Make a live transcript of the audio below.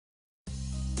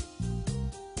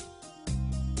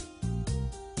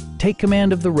take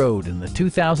command of the road in the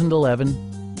 2011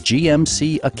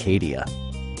 GMC Acadia.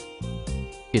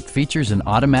 It features an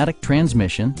automatic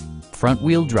transmission,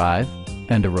 front-wheel drive,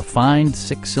 and a refined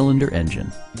 6-cylinder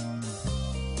engine.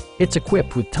 It's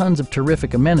equipped with tons of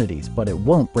terrific amenities, but it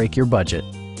won't break your budget,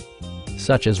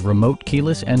 such as remote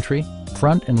keyless entry,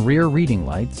 front and rear reading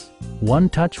lights,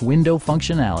 one-touch window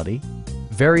functionality,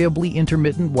 variably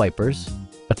intermittent wipers,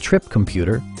 a trip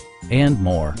computer, and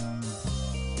more.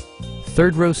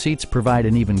 Third-row seats provide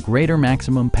an even greater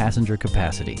maximum passenger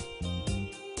capacity.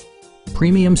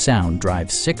 Premium sound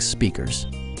drives 6 speakers,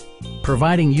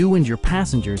 providing you and your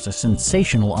passengers a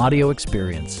sensational audio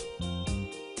experience.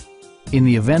 In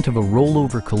the event of a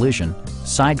rollover collision,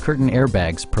 side curtain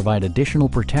airbags provide additional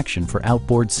protection for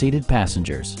outboard seated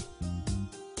passengers.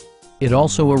 It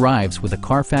also arrives with a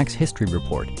Carfax history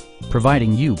report,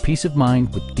 providing you peace of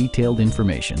mind with detailed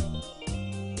information.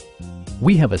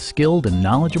 We have a skilled and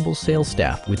knowledgeable sales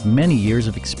staff with many years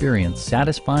of experience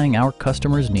satisfying our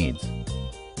customers' needs.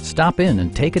 Stop in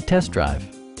and take a test drive.